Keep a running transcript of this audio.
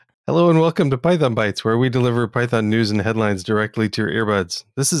Hello and welcome to Python Bytes, where we deliver Python news and headlines directly to your earbuds.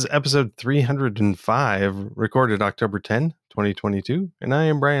 This is episode 305, recorded October 10, 2022, and I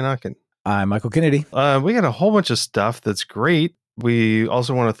am Brian Ocken. I'm Michael Kennedy. We got a whole bunch of stuff that's great. We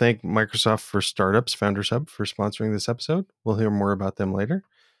also want to thank Microsoft for Startups Founders Hub for sponsoring this episode. We'll hear more about them later.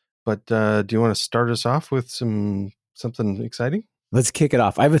 But do you want to start us off with something exciting? Let's kick it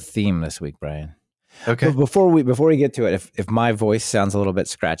off. I have a theme this week, Brian. Okay. But before we get to it, if my voice sounds a little bit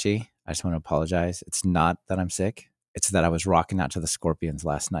scratchy, I just want to apologize. It's not that I'm sick. It's that I was rocking out to the Scorpions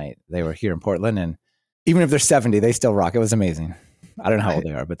last night. They were here in Portland, and even if they're 70, they still rock. It was amazing. I don't know how old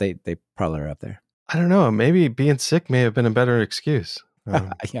they are, but they probably are up there. I don't know. Maybe being sick may have been a better excuse.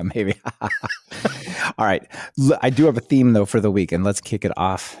 Yeah, maybe. All right. I do have a theme, though, for the week, and let's kick it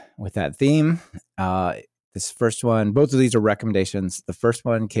off with that theme. This first one, both of these are recommendations. The first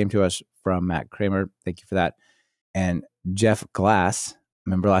one came to us from Matt Kramer. Thank you for that. And Jeff Glass.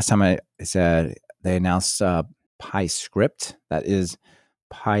 Remember last time I said they announced PyScript. That is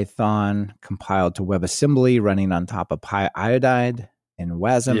Python compiled to WebAssembly running on top of PyIodide and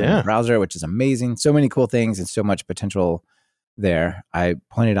WASM in the browser, which is amazing. So many cool things and so much potential there. I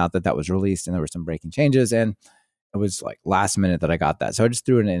pointed out that was released and there were some breaking changes, and it was like last minute that I got that. So I just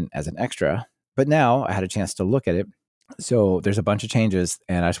threw it in as an extra. But now I had a chance to look at it. So there's a bunch of changes,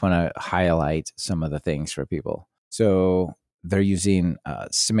 and I just want to highlight some of the things for people. So they're using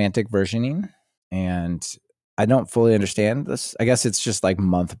semantic versioning, and I don't fully understand this. I guess it's just like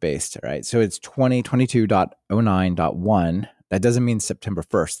month-based, right? So it's 2022.09.1. That doesn't mean September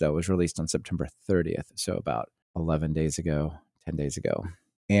 1st, though. It was released on September 30th, so about 11 days ago, 10 days ago.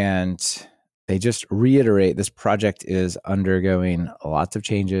 And they just reiterate this project is undergoing lots of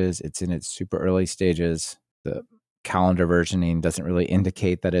changes. It's in its super early stages. The calendar versioning doesn't really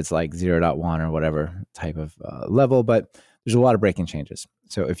indicate that it's like 0.1 or whatever type of level, but there's a lot of breaking changes.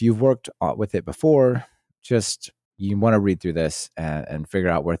 So if you've worked with it before, you want to read through this and figure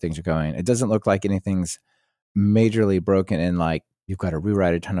out where things are going. It doesn't look like anything's majorly broken and like you've got to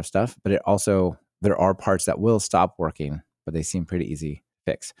rewrite a ton of stuff, but there are parts that will stop working, but they seem pretty easy to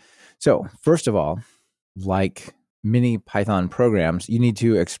fix. So first of all, like many Python programs, you need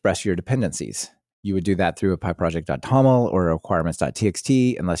to express your dependencies. You would do that through a pyproject.toml or a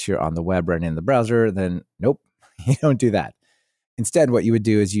requirements.txt. Unless you're on the web running in the browser, then nope, you don't do that. Instead, what you would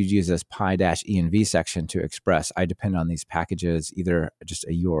do is you'd use this py-env section to express, I depend on these packages, either just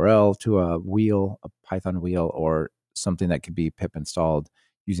a URL to a Python wheel, or something that could be pip installed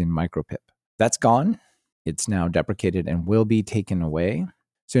using micropip. That's gone. It's now deprecated and will be taken away.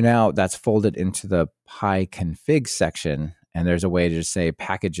 So now that's folded into the pyconfig section, and there's a way to just say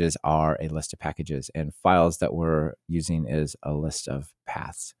packages are a list of packages, and files that we're using is a list of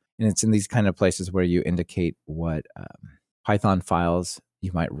paths. And it's in these kind of places where you indicate what Python files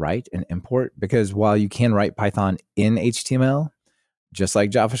you might write and import, because while you can write Python in HTML, just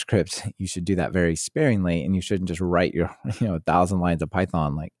like JavaScript, you should do that very sparingly, and you shouldn't just write your 1,000 lines of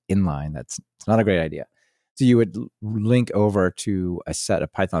Python like inline. It's not a great idea. So you would link over to a set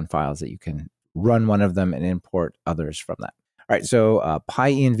of Python files that you can run one of them and import others from that. All right, so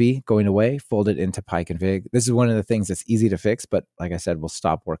pyenv going away, folded into pyconfig. This is one of the things that's easy to fix, but like I said, will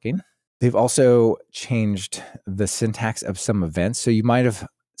stop working. They've also changed the syntax of some events. So you might have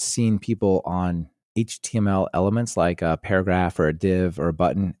seen people on HTML elements like a paragraph or a div or a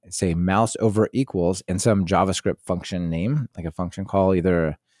button say mouse over equals and some JavaScript function name, like a function call, either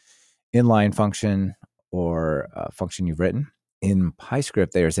an inline function or a function you've written. In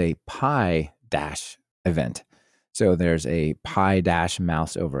PyScript, there's a py-event. So there's a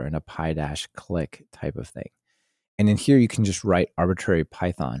py-mouse over and a py-click type of thing. And in here, you can just write arbitrary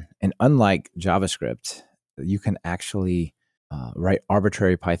Python. And unlike JavaScript, you can actually write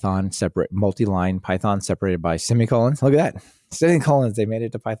arbitrary Python, separate multi-line Python separated by semicolons. Look at that. Semicolons, they made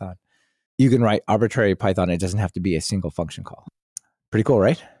it to Python. You can write arbitrary Python. It doesn't have to be a single function call. Pretty cool,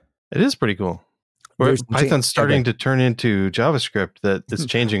 right? It is pretty cool. Python's starting to turn into JavaScript that is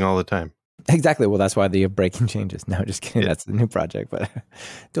changing all the time. Exactly. Well, that's why the breaking changes. No, just kidding. Yeah. That's the new project, but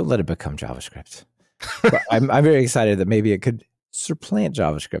don't let it become JavaScript. But I'm very excited that maybe it could supplant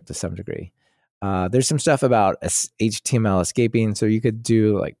JavaScript to some degree. There's some stuff about HTML escaping. So you could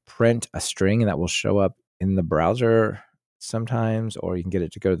do like print a string and that will show up in the browser sometimes, or you can get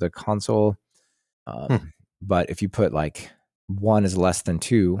it to go to the console. But if you put like 1 is less than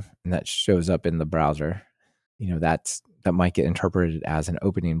 2 and that shows up in the browser, that might get interpreted as an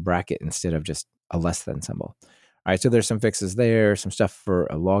opening bracket instead of just a less than symbol. All right, so there's some fixes there, some stuff for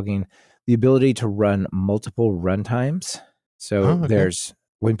logging, the ability to run multiple runtimes. So there's,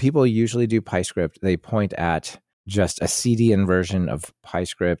 when people usually do PyScript, they point at just a CDN version of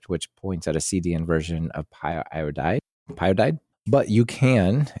PyScript, which points at a CDN version of Pyodide. But you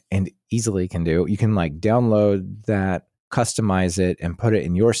can, and easily can do, you can like download that, customize it, and put it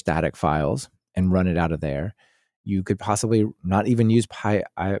in your static files and run it out of there. You could possibly not even use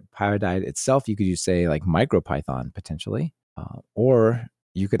Pyodide itself. You could use, say, like MicroPython potentially, or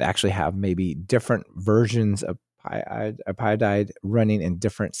you could actually have maybe different versions of Pyodide running in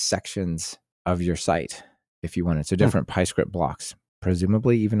different sections of your site if you wanted. So different PyScript blocks,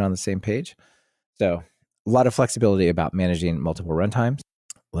 presumably even on the same page. So a lot of flexibility about managing multiple runtimes.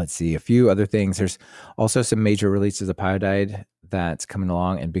 Let's see a few other things. There's also some major releases of Pyodide that's coming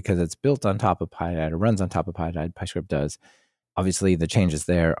along. And because it's built on top of Pyodide or runs on top of Pyodide, PyScript does, obviously the changes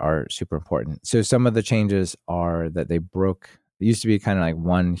there are super important. So some of the changes are that it used to be kind of like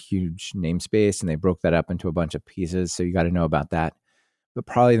one huge namespace, and they broke that up into a bunch of pieces. So you got to know about that. But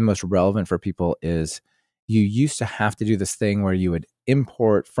probably the most relevant for people is you used to have to do this thing where you would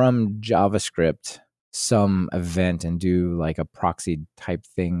import from JavaScript some event and do like a proxy type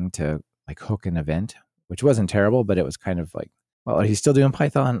thing to like hook an event, which wasn't terrible, but it was kind of like, well, are you still doing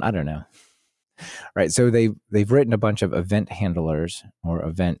Python? I don't know. Right. So they've written a bunch of event handlers or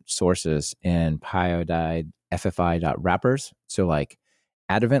event sources in Pyodide FFI.wrappers. So like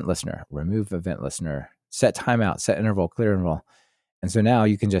add event listener, remove event listener, set timeout, set interval, clear interval. And so now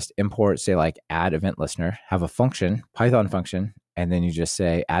you can just import, say, like add event listener, have a function, Python function, and then you just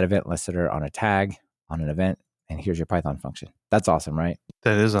say add event listener on a tag on an event, and here's your Python function. That's awesome, right?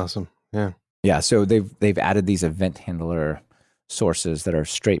 That is awesome. Yeah. Yeah. So they've added these event handler sources that are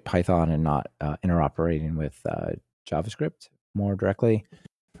straight Python and not interoperating with JavaScript more directly.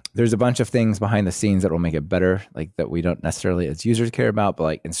 There's a bunch of things behind the scenes that will make it better, like that we don't necessarily as users care about, but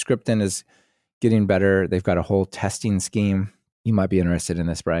like Inscripton is getting better. They've got a whole testing scheme. You might be interested in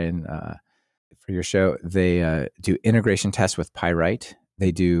this, Brian, for your show. They do integration tests with Pyrite.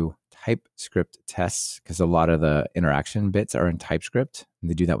 They do TypeScript tests because a lot of the interaction bits are in TypeScript. And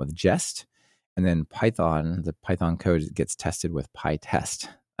they do that with Jest. And then Python, the Python code gets tested with PyTest.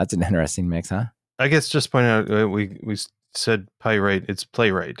 That's an interesting mix, huh? I guess just point out we said Pyrite. It's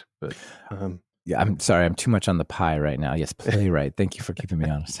Playwright, but yeah, I'm sorry, I'm too much on the pie right now. Yes, Playwright. Thank you for keeping me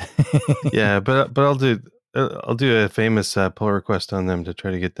honest. yeah, but I'll do a famous pull request on them to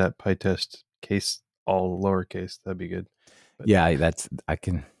try to get that PyTest case all lowercase. That'd be good. But, yeah,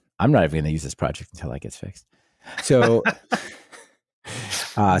 I'm not even going to use this project until that gets fixed. So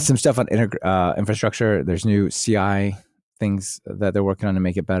some stuff on infrastructure. There's new CI things that they're working on to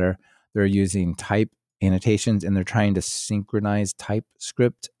make it better. They're using type annotations, and they're trying to synchronize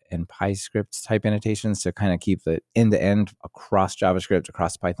TypeScript and PyScript type annotations to kind of keep the end-to-end across JavaScript,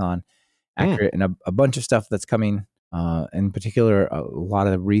 across Python accurate, and a bunch of stuff that's coming. In particular, a lot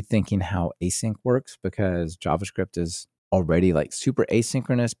of rethinking how async works, because JavaScript is already like super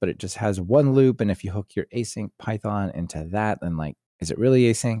asynchronous, but it just has one loop. And if you hook your async Python into that, then like, is it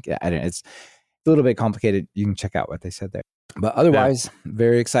really async? Yeah, I don't know. It's a little bit complicated. You can check out what they said there. But otherwise,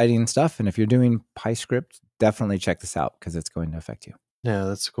 very exciting stuff. And if you're doing PyScript, definitely check this out because it's going to affect you. Yeah,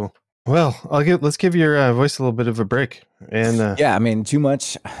 that's cool. Well, let's give your voice a little bit of a break. And yeah, I mean, too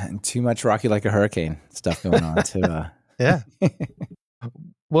much Rocky Like a Hurricane stuff going on too. Yeah.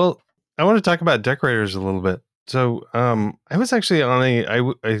 Well, I want to talk about Decorators a little bit. So, I was actually on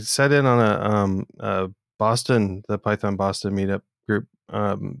I sat in on a Boston, the Python Boston meetup group.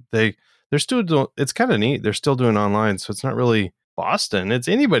 They're still doing, it's kind of neat. They're still doing online, so it's not really Boston. It's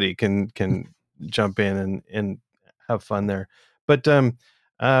anybody can jump in and have fun there. But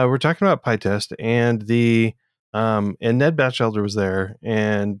we're talking about PyTest, and and Ned Batchelder was there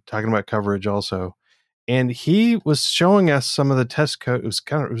and talking about coverage also. And he was showing us some of the test code. It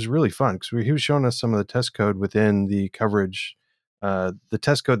was really fun because he was showing us some of the test code within the coverage, the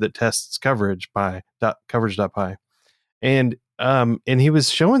test code that tests coverage by coverage.py. And he was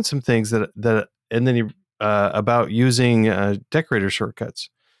showing some things and then he about using decorator shortcuts.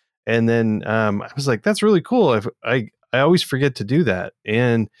 And then I was like, that's really cool. I always forget to do that.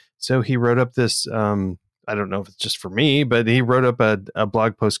 And so he wrote up this, I don't know if it's just for me, but he wrote up a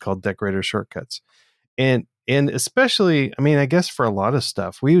blog post called Decorator Shortcuts. And especially, I mean, I guess for a lot of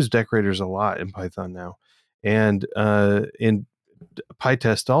stuff, we use decorators a lot in Python now. And in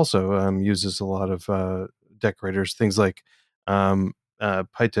PyTest also uses a lot of decorators, things like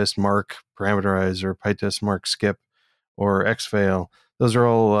PyTest mark parameterize or PyTest mark skip or xfail. Those are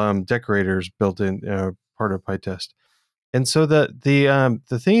all decorators built in part of PyTest. And so the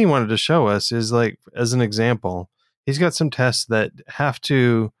thing he wanted to show us is, like, as an example, he's got some tests that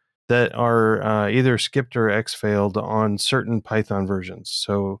are either skipped or xfailed on certain Python versions.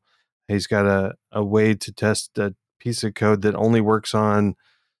 So He's got a way to test a piece of code that only works on,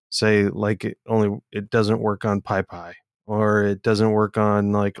 say, like it doesn't work on PyPy, or it doesn't work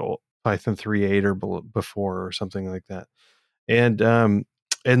on like Python 3.8 or before or something like that.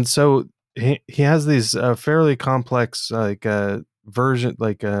 And so he has these fairly complex version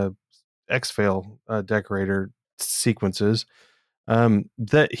exfil decorator sequences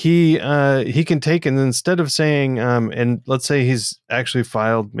that he can take, and instead of saying and let's say he's actually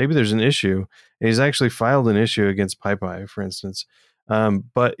filed, maybe there's an issue, and he's actually filed an issue against PyPy, for instance,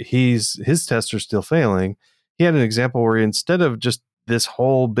 but his tests are still failing. He had an example where instead of just this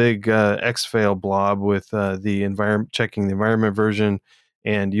whole big exfil blob with the environment, checking the environment version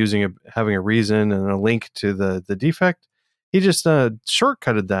and having a reason and a link to the defect, he just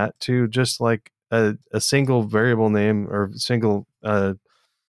shortcutted that to just like a single variable name or single name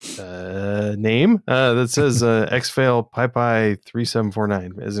that says xfail pypy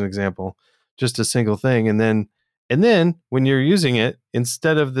 3749 as an example, just a single thing. And then when you're using it,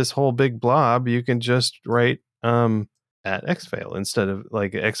 instead of this whole big blob, you can just write at xfail instead of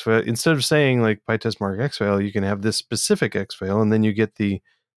like xfail. Instead of saying like pytest mark xfail, you can have this specific xfail, and then you get the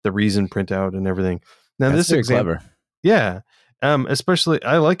reason printout and everything. Now That's this very example, clever. yeah, especially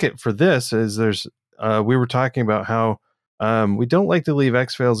I like it for this. Is there's we were talking about how we don't like to leave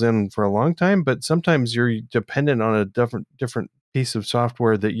xfails in for a long time, but sometimes you're dependent on a different piece of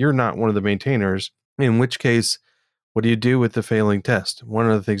software that you're not one of the maintainers. In which case, what do you do with the failing test? One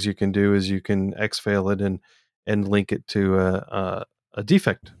of the things you can do is you can xfail it and link it to a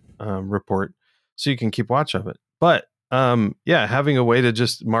defect report, so you can keep watch of it. But yeah, having a way to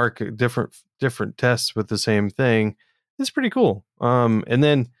just mark different tests with the same thing is pretty cool. And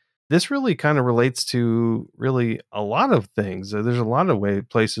then this really kind of relates to really a lot of things. There's a lot of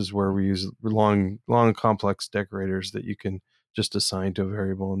places where we use long complex decorators that you can just assign to a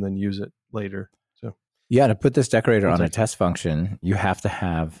variable and then use it later. So Yeah, to put this decorator I'll on a take test function, you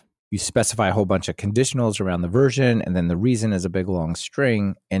specify a whole bunch of conditionals around the version, and then the reason is a big long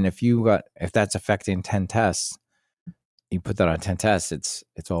string. And if that's affecting 10 tests, you put that on 10 tests, it's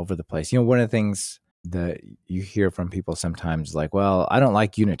all over the place. One of the things that you hear from people sometimes, like, well, I don't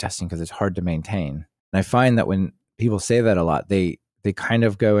like unit testing because it's hard to maintain. And I find that when people say that a lot, they kind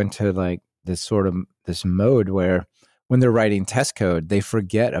of go into like this mode where when they're writing test code, they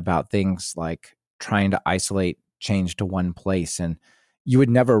forget about things like trying to isolate change to one place. And you would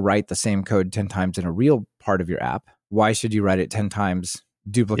never write the same code 10 times in a real part of your app. Why should you write it 10 times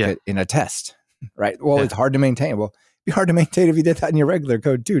duplicate in a test? Right? Well, it's hard to maintain. Well, it'd be hard to maintain if you did that in your regular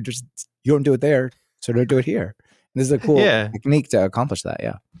code too. Just you don't do it there, so don't do it here. And this is a cool technique to accomplish that.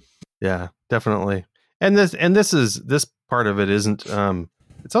 Yeah, definitely. And this part of it isn't.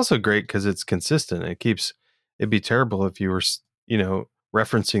 It's also great because it's consistent. It'd be terrible if you were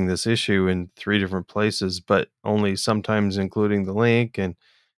referencing this issue in 3 different places, but only sometimes including the link, and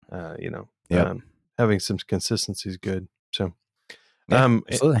having some consistency is good. So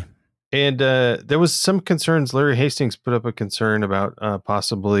absolutely. And there was some concerns. Larry Hastings put up a concern about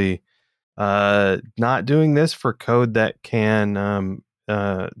possibly not doing this for code that can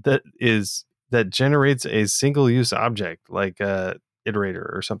that generates a single use object like a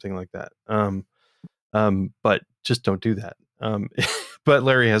iterator or something like that. But just don't do that. But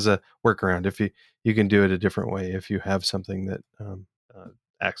Larry has a workaround if you can do it a different way if you have something that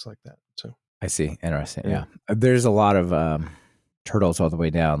acts like that. So I see. Interesting. Yeah. There's a lot of turtles all the way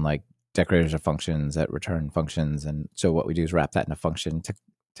down, like decorators are functions that return functions. And so what we do is wrap that in a function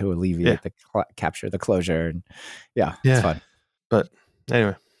to alleviate the capture, the closure. And it's fun. But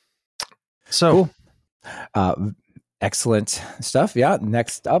anyway, so cool. Excellent stuff. Yeah.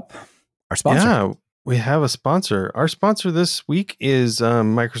 Next up, our sponsor. Yeah, we have a sponsor. Our sponsor this week is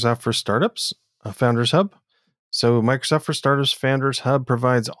Microsoft for Startups, Founders Hub. So Microsoft for Startups Founders Hub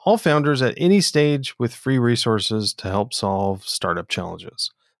provides all founders at any stage with free resources to help solve startup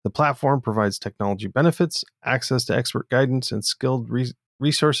challenges. The platform provides technology benefits, access to expert guidance and skilled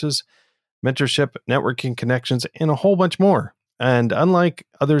resources, mentorship, networking connections, and a whole bunch more. And unlike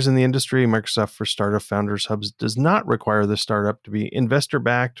others in the industry, Microsoft for Startup Founders Hubs does not require the startup to be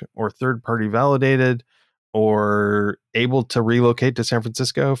investor-backed or third-party validated or able to relocate to San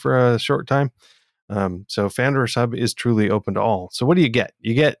Francisco for a short time. So Founders Hub is truly open to all. So what do you get?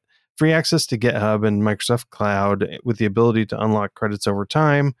 You get free access to GitHub and Microsoft Cloud with the ability to unlock credits over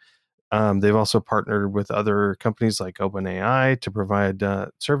time. They've also partnered with other companies like OpenAI to provide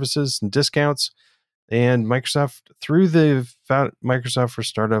services and discounts. And Microsoft, through the Microsoft for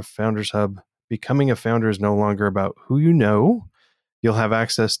Startup Founders Hub, becoming a founder is no longer about who you know. You'll have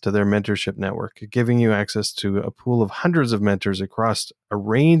access to their mentorship network, giving you access to a pool of hundreds of mentors across a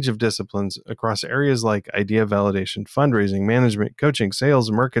range of disciplines across areas like idea validation, fundraising, management, coaching,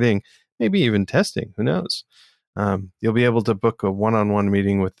 sales, marketing, maybe even testing. Who knows? You'll be able to book a one-on-one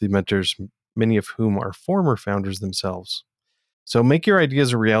meeting with the mentors, many of whom are former founders themselves. So make your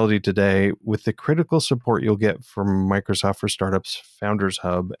ideas a reality today with the critical support you'll get from Microsoft for Startups Founders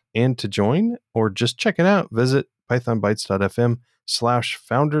Hub. And to join or just check it out, visit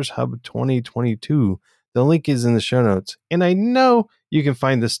pythonbytes.fm/Founders Hub 2022. The link is in the show notes. And I know you can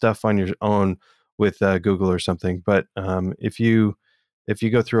find this stuff on your own with Google or something, but if you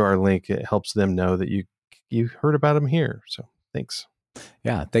go through our link, it helps them know that you heard about them here. So thanks.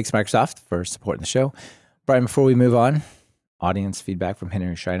 Yeah, thanks, Microsoft, for supporting the show. Brian, before we move on, audience feedback from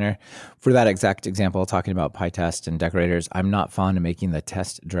Henry Schreiner. For that exact example, talking about PyTest and Decorators, I'm not fond of making the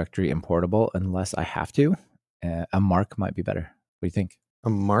test directory importable unless I have to. A mark might be better. What do you think? A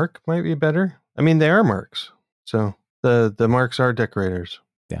mark might be better. I mean, they are marks. So the marks are decorators.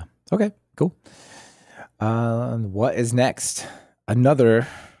 Yeah. Okay, cool. What is next? Another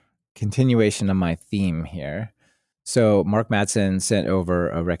continuation of my theme here. So Mark Madsen sent over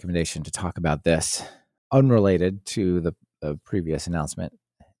a recommendation to talk about this, unrelated to the previous announcement,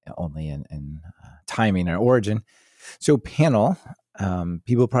 only in timing or origin. So Panel,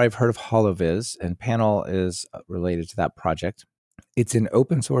 people probably have heard of HoloViz, and Panel is related to that project. It's an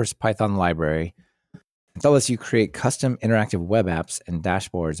open source Python library that lets you create custom interactive web apps and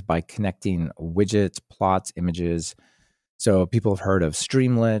dashboards by connecting widgets, plots, images. So people have heard of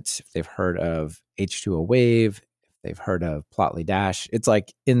Streamlit, if they've heard of H2O Wave, if they've heard of Plotly Dash. It's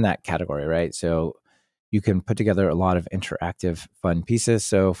like in that category, right? So you can put together a lot of interactive, fun pieces.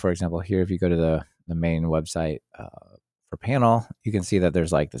 So for example, here, if you go to the main website for Panel, you can see that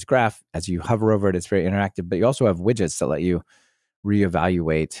there's like this graph. As you hover over it, it's very interactive, but you also have widgets that let you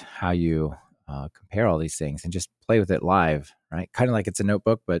reevaluate how you compare all these things and just play with it live, right? Kind of like it's a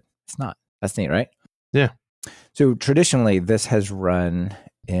notebook, but it's not. That's neat, right? Yeah. So traditionally, this has run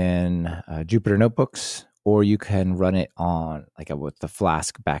in Jupyter Notebooks, or you can run it on with the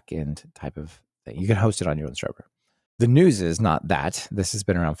Flask backend type of thing. You can host it on your own server. The news is not that. This has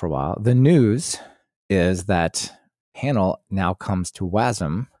been around for a while. The news is that Panel now comes to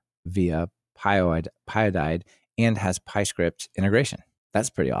WASM via Pyodide and has PyScript integration. That's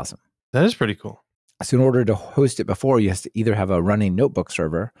pretty awesome. That is pretty cool. So in order to host it before, you have to either have a running notebook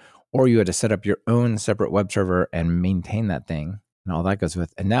server, or you had to set up your own separate web server and maintain that thing and all that goes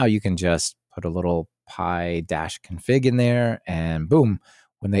with. And now you can just put a little py-config in there, and boom,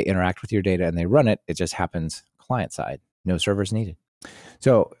 when they interact with your data and they run it, it just happens client side. No servers needed.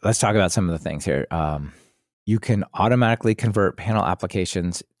 So let's talk about some of the things here. You can automatically convert Panel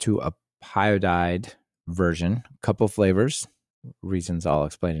applications to a Pyodide version, a couple flavors, reasons I'll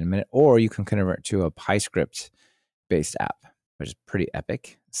explain in a minute, or you can convert to a PyScript-based app, which is pretty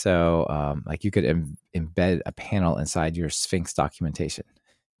epic. So you could embed a panel inside your Sphinx documentation,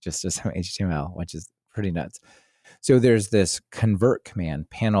 just as some HTML, which is pretty nuts. So there's this convert command,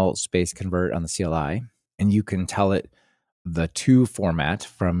 panel space convert on the CLI, and you can tell it the to format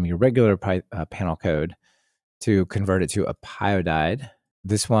from your regular panel code to convert it to a Pyodide.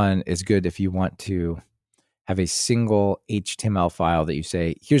 This one is good if you want to have a single HTML file that you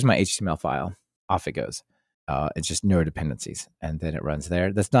say, here's my HTML file, off it goes. It's just no dependencies, and then it runs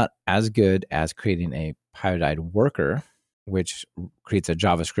there. That's not as good as creating a Pyodide worker, which creates a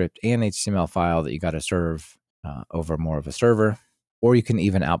JavaScript and HTML file that you got to serve over more of a server. Or you can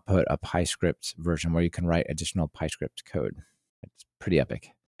even output a PyScript version where you can write additional PyScript code. It's pretty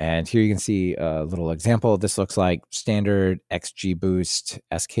epic. And here you can see a little example. This looks like standard XGBoost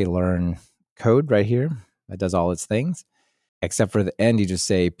sklearn code right here that does all its things. Except for the end, you just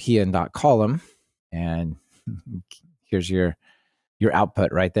say pn.column, and here's your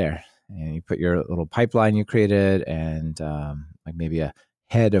output right there. And you put your little pipeline you created and maybe a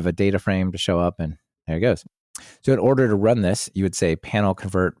head of a data frame to show up, and there it goes. So in order to run this, you would say panel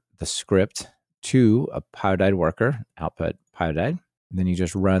convert the script to a Pyodide worker, output Pyodide. And then you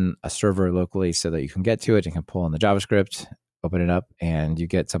just run a server locally so that you can get to it and can pull in the JavaScript, open it up, and you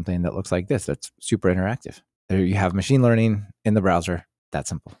get something that looks like this. That's super interactive. There you have machine learning in the browser. That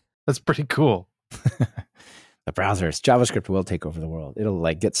simple. That's pretty cool. The browsers, JavaScript will take over the world.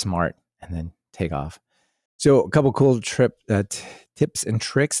 It'll get smart and then take off. So a couple cool tips and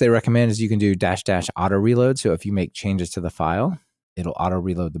tricks they recommend is you can do -- auto reload. So if you make changes to the file, it'll auto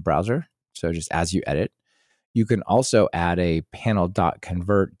reload the browser. So just as you edit. You can also add a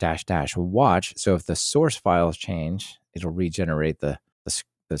panel.convert -- watch. So if the source files change, it'll regenerate the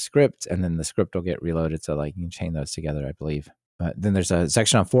script, and then the script will get reloaded. So you can chain those together, I believe. Then there's a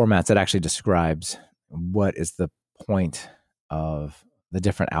section on formats that actually describes what is the point of the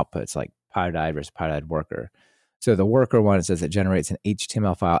different outputs, like PyDide versus PyDide worker. So the worker one, it says it generates an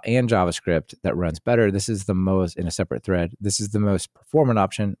HTML file and JavaScript that runs better. This is the most, in a separate thread, this is the most performant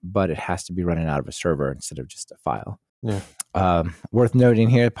option, but it has to be running out of a server instead of just a file. Yeah. Worth noting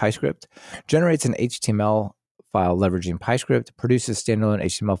here, PyScript generates an HTML file leveraging PyScript, produces standalone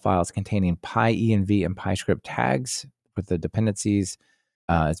HTML files containing PyEnv and PyScript tags with the dependencies.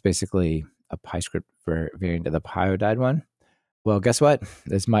 It's basically a PyScript variant of the PyDide one. Well, guess what?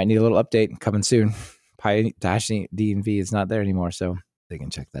 This might need a little update coming soon. Py-DNV is not there anymore, so they can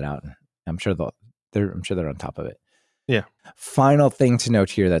check that out. I'm sure they're on top of it. Yeah. Final thing to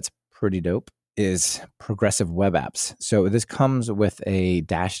note here that's pretty dope is progressive web apps. So this comes with a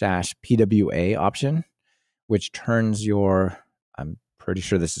 --PWA option, which turns your, I'm pretty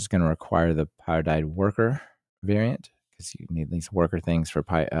sure this is going to require the PyDide worker variant because you need these worker things for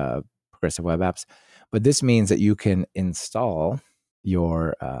progressive web apps. But this means that you can install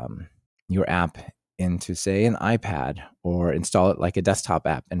your app into, say, an iPad or install it like a desktop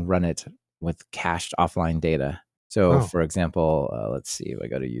app and run it with cached offline data. So, for example, let's see if I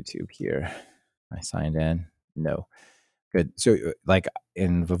go to YouTube here. I signed in. No. Good. So like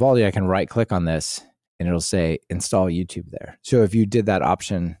in Vivaldi, I can right click on this and it'll say install YouTube there. So if you did that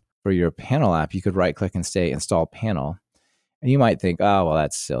option for your panel app, you could right click and say install panel. And you might think, oh, well,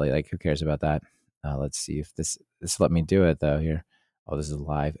 that's silly. Like, who cares about that? Let's see if this let me do it though here. Oh, this is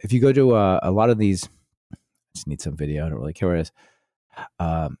live. If you go to a lot of these, I just need some video. I don't really care where it is.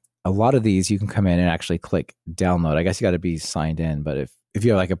 A lot of these, you can come in and actually click download. I guess you got to be signed in, but if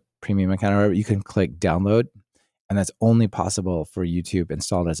you have like a premium account or whatever, you can click download. And that's only possible for YouTube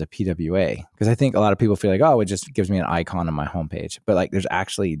installed as a PWA. Because I think a lot of people feel like, oh, it just gives me an icon on my homepage. But like there's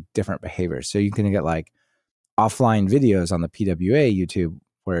actually different behaviors. So you can get like offline videos on the PWA YouTube,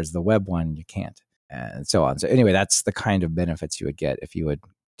 whereas the web one, you can't. And so on. So anyway, that's the kind of benefits you would get if you would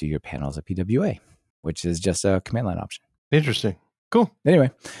do your panel as a PWA, which is just a command line option. Interesting. Cool. Anyway,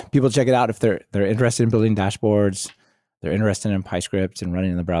 people check it out if they're interested in building dashboards, they're interested in PyScript and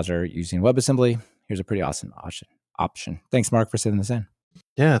running in the browser using WebAssembly. Here's a pretty awesome option. Thanks, Mark, for sending this in.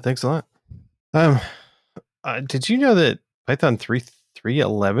 Yeah, thanks a lot. Did you know that Python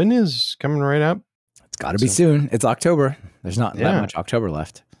 3.3.11 is coming right up? It's got to be soon. It's October. There's not that much October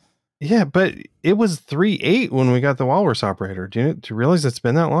left. Yeah, but it was 3.8 when we got the Walrus operator. Do you realize it's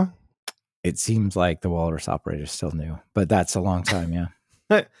been that long? It seems like the Walrus operator is still new, but that's a long time, yeah.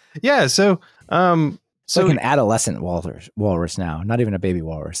 Yeah, so it's like an adolescent walrus now, not even a baby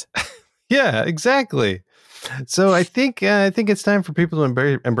walrus. Yeah, exactly. So I think it's time for people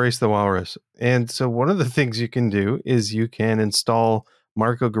to embrace the Walrus. And so one of the things you can do is you can install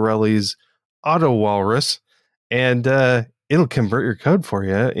Marco Gorelli's Auto Walrus, and it'll convert your code for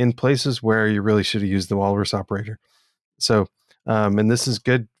you in places where you really should have used the Walrus operator. So, and this is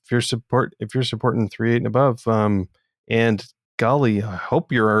good if you're supporting 3.8 and above. And golly, I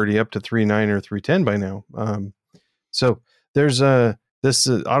hope you're already up to 3.9 or 3.10 by now. So there's this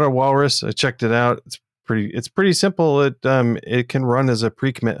Auto Walrus. I checked it out. It's pretty simple. It can run as a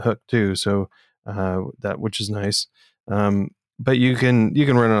pre-commit hook too. So which is nice. But you can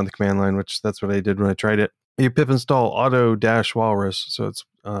run it on the command line, which that's what I did when I tried it. You pip install auto-walrus. So it's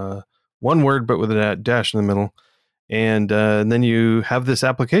one word, but with a dash in the middle. And then you have this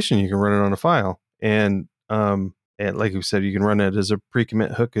application. You can run it on a file. And like you said, you can run it as a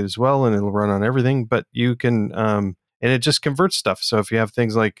pre-commit hook as well, and it'll run on everything. But you can, and it just converts stuff. So if you have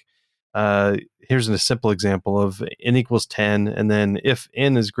things like, here's a simple example of n equals 10, and then if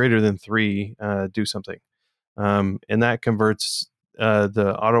n is greater than 3, do something. And that converts,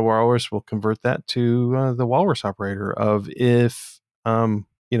 the Auto Walrus will convert that to the Walrus operator of if,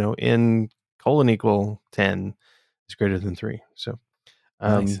 n colon equal 10 is greater than 3. So,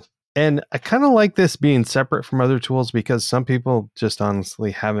 Nice. And I kind of like this being separate from other tools because some people just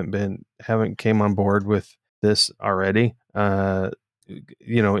honestly haven't came on board with this already. Embrace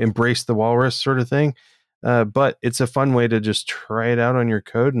the Walrus sort of thing. But it's a fun way to just try it out on your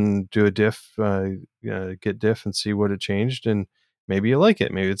code and do a diff, get diff and see what it changed. And maybe you like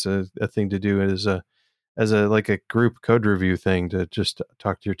it. Maybe it's a thing to do as a like a group code review thing to just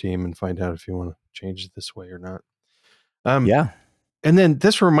talk to your team and find out if you want to change it this way or not. Yeah. And then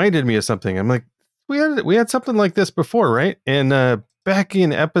this reminded me of something. I'm like, we had something like this before, right? And back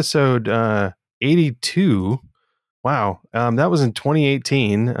in episode 82, wow, that was in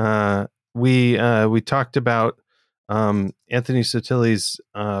 2018. We talked about Anthony Sotili's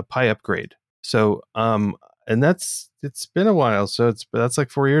Pi upgrade. So and it's been a while. So that's like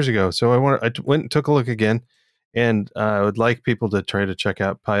 4 years ago. So I went and took a look again, And I would like people to try to check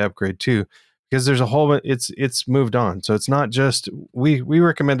out PyUpgrade too, because there's a whole, it's moved on. So it's not just, we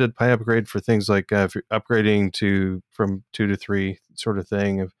recommended PyUpgrade for things like if you're upgrading to from 2 to 3 sort of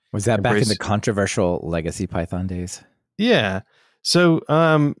thing of Was that back in the embrace. controversial legacy Python days? Yeah. So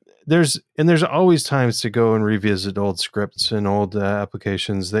there's always times to go and revisit old scripts and old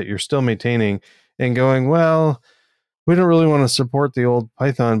applications that you're still maintaining and going, well, we don't really want to support the old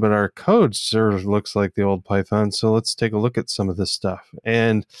Python, but our code sort of looks like the old Python. So let's take a look at some of this stuff.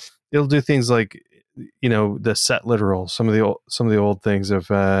 And it'll do things like, the set literal, some of the old things of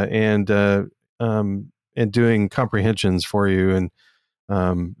and doing comprehensions for you,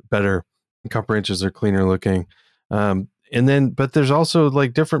 and better comprehensions are cleaner looking. But there's also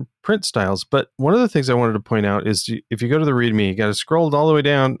like different print styles. But one of the things I wanted to point out is if you go to the README, you got to scroll all the way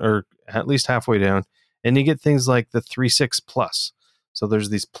down, or at least halfway down, and you get things like the 3.6 plus. So there's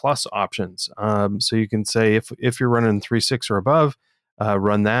these plus options. So you can say if you're running 3.6 or above,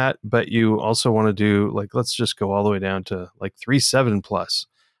 run that. But you also want to do, like, let's just go all the way down to like 3.7 plus.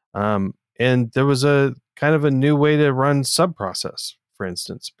 And there was a kind of a new way to run subprocess, for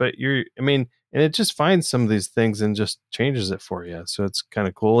instance. But and it just finds some of these things and just changes it for you. So it's kind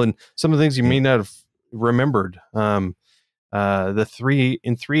of cool. And some of the things you may not have remembered. The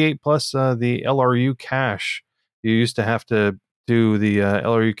 3.8 plus, the LRU cache, you used to have to do the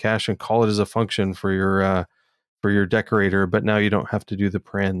LRU cache and call it as a function for your decorator, but now you don't have to do the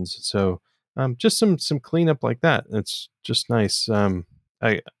parens. So just some cleanup like that. It's just nice.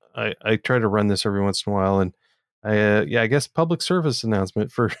 I try to run this every once in a while, and I guess public service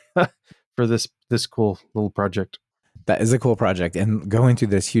announcement for for this cool little project. That is a cool project. And going through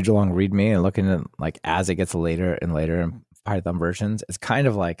this huge long README and looking at, like, as it gets later and later in Python versions, it's kind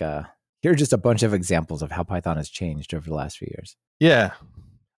of like here are just a bunch of examples of how Python has changed over the last few years. Yeah.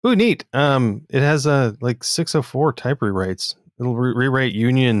 Ooh, neat. It has like 604 type rewrites. It'll rewrite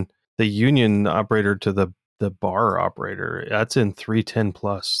the union operator to the bar operator. That's in 3.10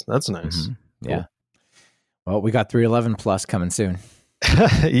 plus. That's nice. Mm-hmm. Cool. Yeah. Well, we got 3.11 plus coming soon.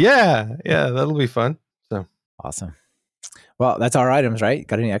 yeah, that'll be fun. So awesome. Well, that's our items, right?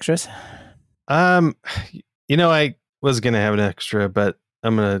 Got any extras? I was gonna have an extra, but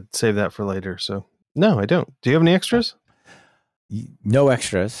I'm gonna save that for later. So no, I don't. Do you have any extras? No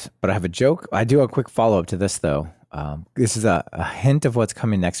extras, but I have a joke. I do a quick follow up to this though. This is a hint of what's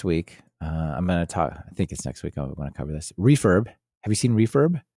coming next week. I'm going to talk. I think it's next week. I want to cover this. Refurb. Have you seen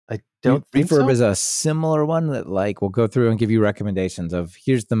Refurb? I don't think Refurb so. is a similar one that, like, will go through and give you recommendations of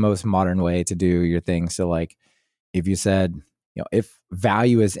here's the most modern way to do your thing. So, like, if you said, if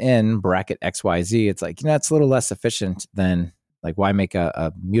value is in bracket XYZ, it's like, it's a little less efficient than, like, why make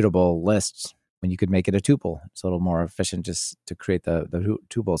a mutable list when you could make it a tuple? It's a little more efficient just to create the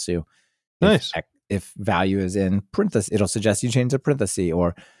tuple. So nice. If value is in parentheses, it'll suggest you change the parenthesis,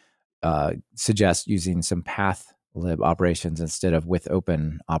 or suggest using some path lib operations instead of with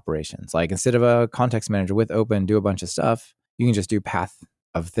open operations. Like, instead of a context manager with open, do a bunch of stuff, you can just do path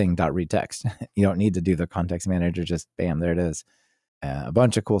of thing.read text. You don't need to do the context manager, just bam, there it is. A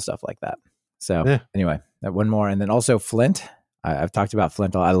bunch of cool stuff like that. So Anyway, that one more. And then also Flint. I've talked about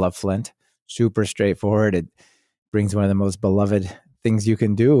Flint. I love Flint. Super straightforward. It brings one of the most beloved things you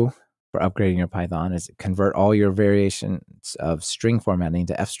can do for upgrading your Python is convert all your variations of string formatting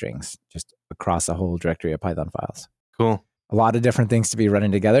to F strings just across a whole directory of Python files. Cool. A lot of different things to be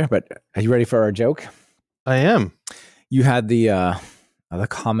running together, but are you ready for our joke? I am. You had the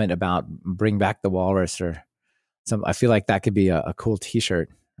comment about bring back the walrus or some. I feel like that could be a cool t-shirt,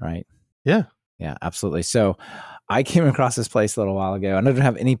 right? Yeah. Yeah, absolutely. So I came across this place a little while ago, and I don't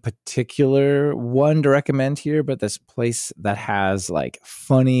have any particular one to recommend here, but this place that has, like,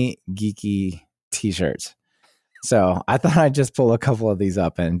 funny, geeky t-shirts. So I thought I'd just pull a couple of these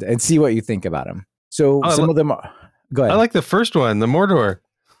up and see what you think about them. So some of them are, go ahead. I like the first one, the Mordor.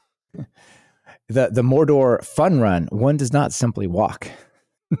 The Mordor fun run. One does not simply walk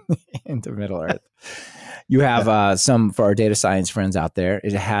into Middle Earth. You have some for our data science friends out there.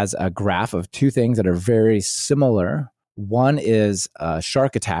 It has a graph of two things that are very similar. One is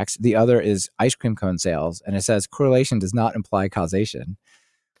shark attacks. The other is ice cream cone sales. And it says correlation does not imply causation.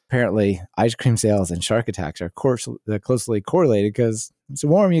 Apparently, ice cream sales and shark attacks are closely correlated because it's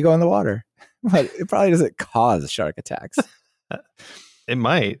warm, you go in the water. But it probably doesn't cause shark attacks. It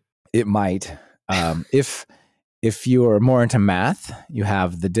might. It might. If you are more into math, you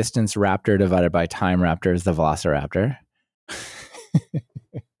have the distance raptor divided by time raptor is the velociraptor.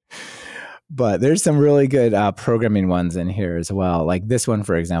 But there's some really good programming ones in here as well. Like this one,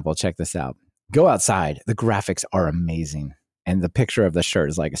 for example, check this out. Go outside. The graphics are amazing. And the picture of the shirt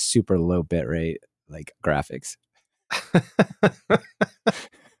is like a super low bit rate, like graphics.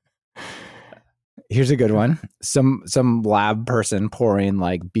 Here's a good one. Some lab person pouring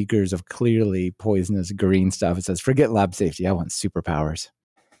like beakers of clearly poisonous green stuff. It says, "Forget lab safety. I want superpowers."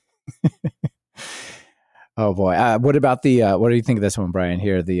 Oh boy. What about the? What do you think of this one, Brian?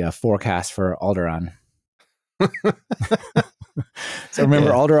 Here, the forecast for Alderaan. So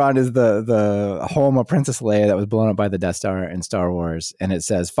remember, Alderaan is the home of Princess Leia that was blown up by the Death Star in Star Wars, and it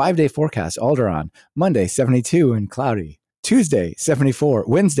says 5-day forecast: Alderaan, Monday 72 and cloudy, Tuesday 74,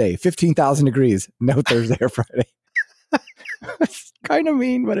 Wednesday 15,000 degrees, no Thursday or Friday. It's kind of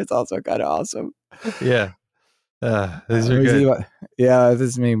mean, but it's also kind of awesome. Yeah. These are good. This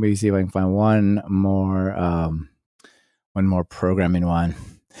is me. We see if I can find one more programming one.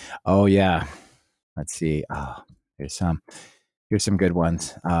 Oh yeah. Let's see. Oh, here's some good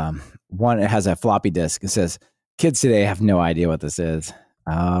ones. One, it has a floppy disk. It says, "Kids today have no idea what this is."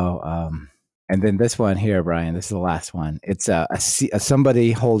 And then this one here, Brian, this is the last one. It's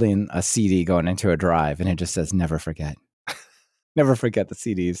somebody holding a CD going into a drive, and it just says, "Never forget." Never forget the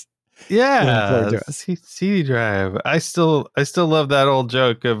CDs. Yeah, CD drive. I still love that old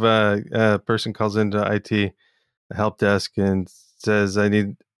joke of a person calls into IT, the help desk, and says, I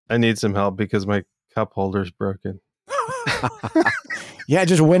need some help because my cup holder's broken." Yeah, I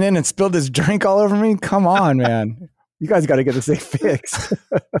just went in and spilled this drink all over me. Come on, man. You guys got to get this thing fixed.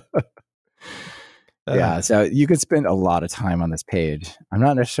 Yeah, so you could spend a lot of time on this page. I'm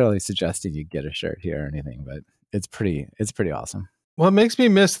not necessarily suggesting you get a shirt here or anything, but it's pretty awesome. Well, it makes me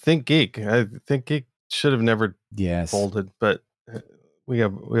miss Think Geek. I think Geek should have never folded, but we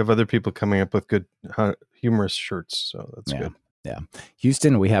have other people coming up with good humorous shirts, so that's good. Yeah,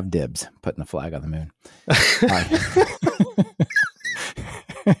 Houston, we have dibs, putting the flag on the moon.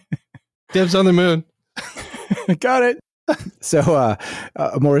 Dibs on the moon. Got it. So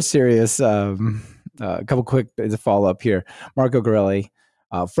a more serious, a couple quick follow up here. Marco Gorelli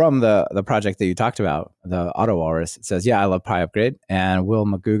from the project that you talked about, the Auto Walrus, says, "Yeah, I love Pi Upgrade." And Will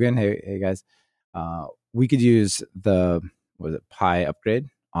McGugan, hey guys, we could use the Pi Upgrade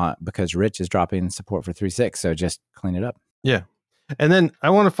because Rich is dropping support for 3.6, so just clean it up. Yeah, and then I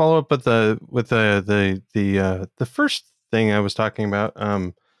want to follow up with the first thing I was talking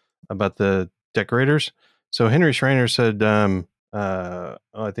about the Decorators. So Henry Schreiner said, I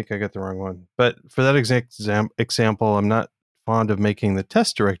think I got the wrong one, but for that exact example, I'm not fond of making the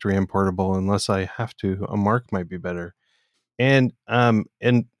test directory importable unless I have to. A mark might be better. And I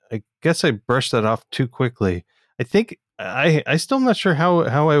guess I brushed that off too quickly. I think I still am not sure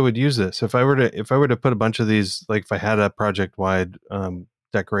how I would use this. If I were to put a bunch of these, like if I had a project wide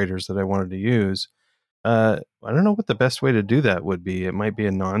decorators that I wanted to use, I don't know what the best way to do that would be. It might be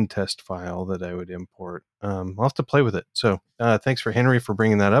a non-test file that I would import. I'll have to play with it. So thanks for Henry for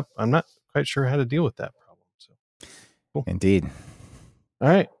bringing that up. I'm not quite sure how to deal with that problem. So cool. Indeed. All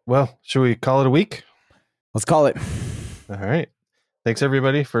right. Well, should we call it a week? Let's call it. All right. Thanks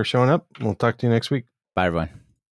everybody for showing up. We'll talk to you next week. Bye everyone.